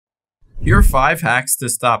Here are 5 hacks to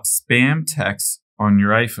stop spam texts on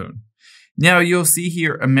your iPhone. Now you'll see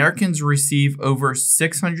here, Americans receive over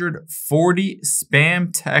 640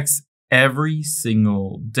 spam texts every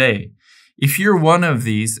single day. If you're one of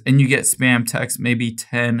these and you get spam texts, maybe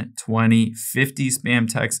 10, 20, 50 spam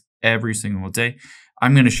texts every single day,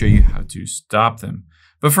 I'm going to show you how to stop them.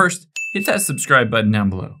 But first, hit that subscribe button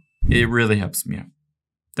down below. It really helps me out.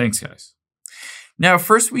 Thanks, guys. Now,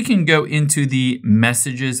 first we can go into the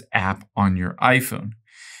Messages app on your iPhone.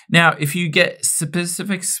 Now, if you get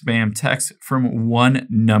specific spam texts from one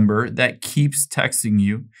number that keeps texting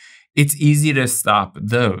you, it's easy to stop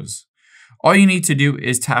those. All you need to do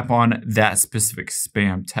is tap on that specific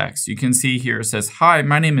spam text. You can see here it says, "Hi,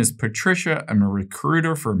 my name is Patricia. I'm a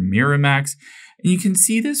recruiter for Miramax." And you can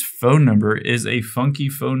see this phone number is a funky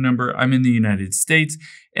phone number. I'm in the United States,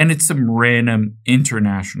 and it's some random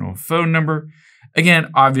international phone number. Again,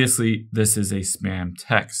 obviously, this is a spam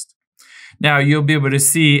text. Now, you'll be able to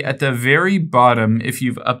see at the very bottom, if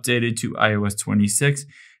you've updated to iOS 26,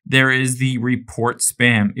 there is the report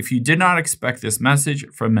spam. If you did not expect this message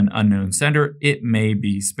from an unknown sender, it may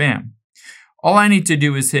be spam. All I need to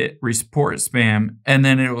do is hit report spam, and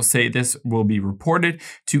then it will say this will be reported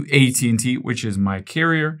to AT&T, which is my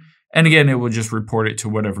carrier. And again, it will just report it to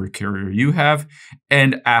whatever carrier you have,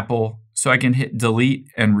 and Apple, so I can hit delete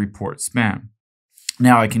and report spam.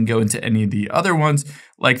 Now I can go into any of the other ones,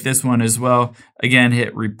 like this one as well. Again,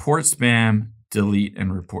 hit report spam, delete,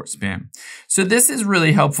 and report spam. So this is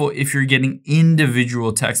really helpful if you're getting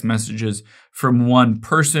individual text messages from one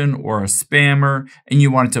person or a spammer, and you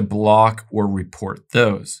wanted to block or report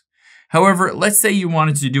those. However, let's say you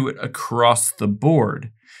wanted to do it across the board.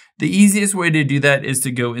 The easiest way to do that is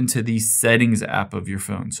to go into the Settings app of your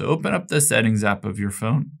phone. So open up the Settings app of your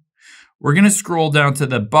phone. We're going to scroll down to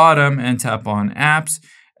the bottom and tap on Apps,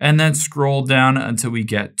 and then scroll down until we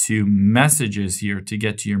get to Messages here to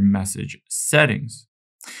get to your message settings.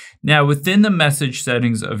 Now, within the message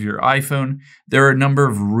settings of your iPhone, there are a number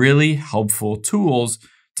of really helpful tools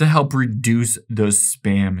to help reduce those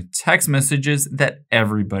spam text messages that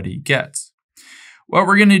everybody gets. What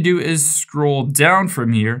we're going to do is scroll down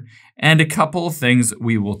from here, and a couple of things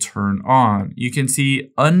we will turn on. You can see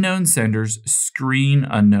unknown senders, screen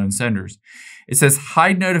unknown senders. It says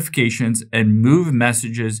hide notifications and move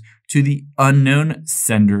messages to the unknown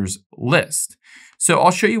senders list. So I'll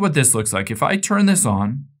show you what this looks like. If I turn this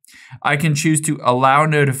on, I can choose to allow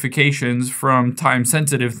notifications from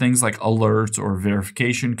time-sensitive things like alerts or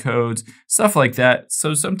verification codes, stuff like that.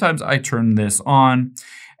 So sometimes I turn this on.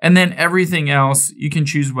 And then everything else, you can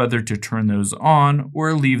choose whether to turn those on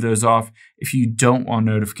or leave those off if you don't want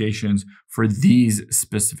notifications for these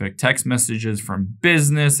specific text messages from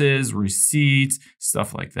businesses, receipts,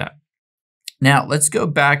 stuff like that. Now, let's go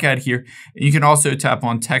back out here. You can also tap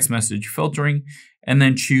on text message filtering and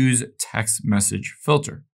then choose text message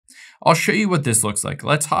filter. I'll show you what this looks like.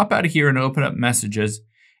 Let's hop out of here and open up messages.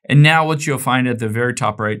 And now what you'll find at the very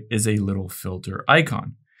top right is a little filter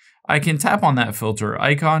icon. I can tap on that filter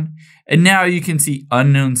icon, and now you can see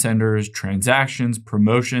unknown senders, transactions,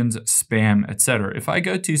 promotions, spam, etc. If I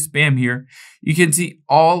go to spam here, you can see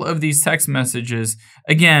all of these text messages.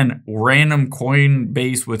 Again, random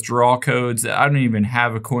Coinbase withdrawal codes. I don't even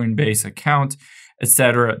have a Coinbase account,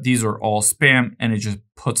 etc. These are all spam, and it just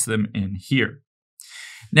puts them in here.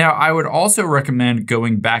 Now, I would also recommend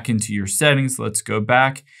going back into your settings. Let's go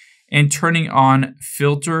back. And turning on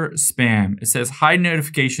filter spam. It says hide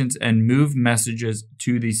notifications and move messages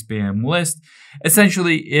to the spam list.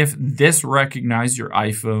 Essentially, if this recognizes your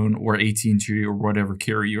iPhone or AT&T or whatever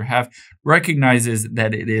carrier you have, recognizes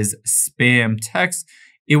that it is spam text,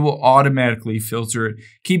 it will automatically filter it.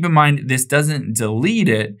 Keep in mind, this doesn't delete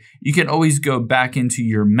it. You can always go back into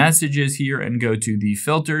your messages here and go to the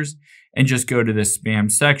filters and just go to the spam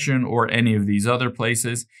section or any of these other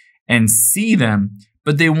places and see them,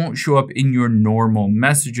 but they won't show up in your normal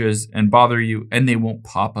messages and bother you, and they won't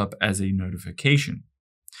pop up as a notification.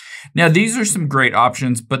 Now, these are some great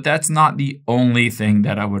options, but that's not the only thing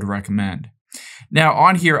that I would recommend. Now,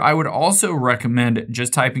 on here, I would also recommend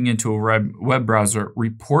just typing into a web browser,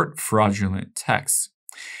 report fraudulent texts.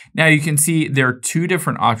 Now, you can see there are 2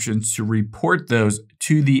 different options to report those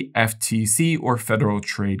to the FTC or Federal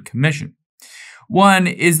Trade Commission. One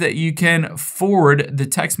is that you can forward the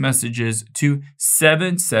text messages to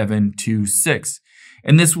 7726,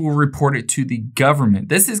 and this will report it to the government.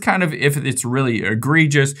 This is kind of if it's really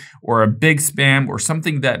egregious or a big spam or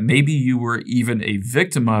something that maybe you were even a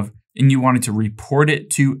victim of and you wanted to report it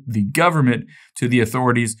to the government, to the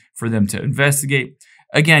authorities for them to investigate.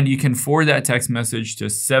 Again, you can forward that text message to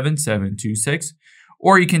 7726,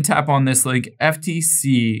 or you can tap on this link,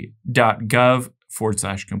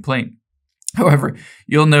 ftc.gov/complaint. However,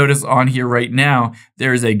 you'll notice on here right now,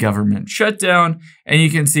 there is a government shutdown, and you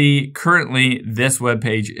can see currently this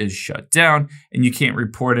webpage is shut down and you can't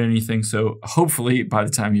report anything. So hopefully by the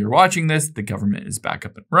time you're watching this, the government is back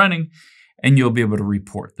up and running and you'll be able to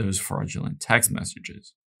report those fraudulent text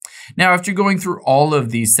messages. Now, after going through all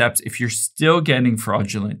of these steps, if you're still getting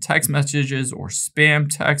fraudulent text messages or spam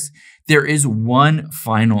texts, there is one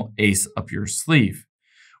final ace up your sleeve.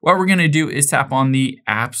 What we're going to do is tap on the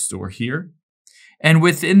App Store here. And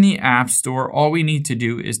within the App Store, all we need to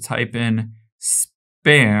do is type in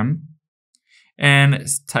spam and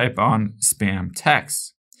type on spam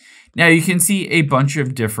text. Now you can see a bunch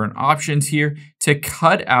of different options here. To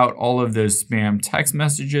cut out all of those spam text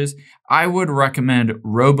messages, I would recommend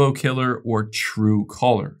RoboKiller or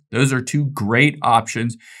Truecaller. Those are two great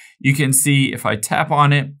options. You can see if I tap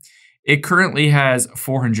on it, it currently has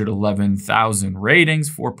 411,000 ratings,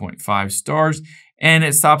 4.5 stars, and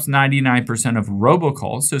it stops 99% of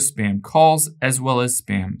robocalls, so spam calls, as well as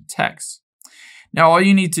spam texts. Now, all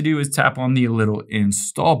you need to do is tap on the little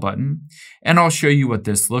install button, and I'll show you what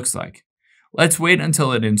this looks like. Let's wait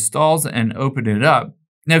until it installs and open it up.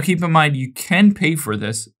 Now, keep in mind, you can pay for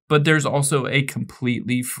this, but there's also a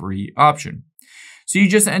completely free option. So you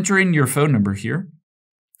just enter in your phone number here,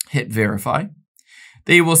 hit verify.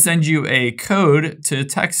 They will send you a code to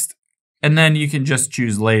text, and then you can just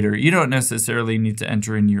choose later. You don't necessarily need to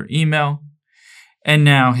enter in your email. And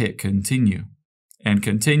now hit continue, and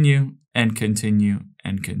continue, and continue,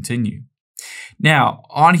 and continue. Now,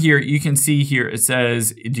 on here, you can see here, it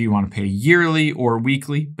says, do you want to pay yearly or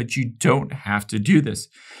weekly? But you don't have to do this.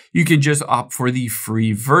 You can just opt for the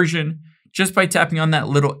free version just by tapping on that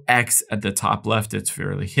little X at the top left. It's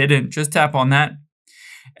fairly hidden. Just tap on that.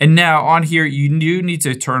 And now on here, you do need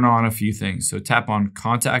to turn on a few things. So tap on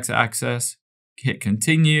contacts access, hit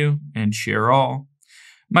continue and share all.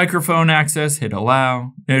 Microphone access, hit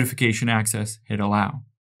allow. Notification access, hit allow.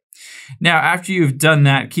 Now, after you've done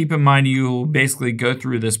that, keep in mind you'll basically go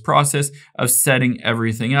through this process of setting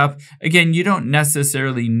everything up. Again, you don't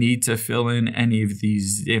necessarily need to fill in any of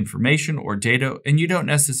these information or data, and you don't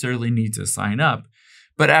necessarily need to sign up.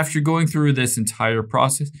 But after going through this entire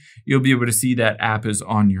process, you'll be able to see that app is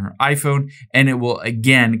on your iPhone, and it will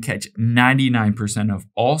again catch 99% of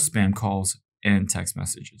all spam calls and text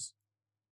messages.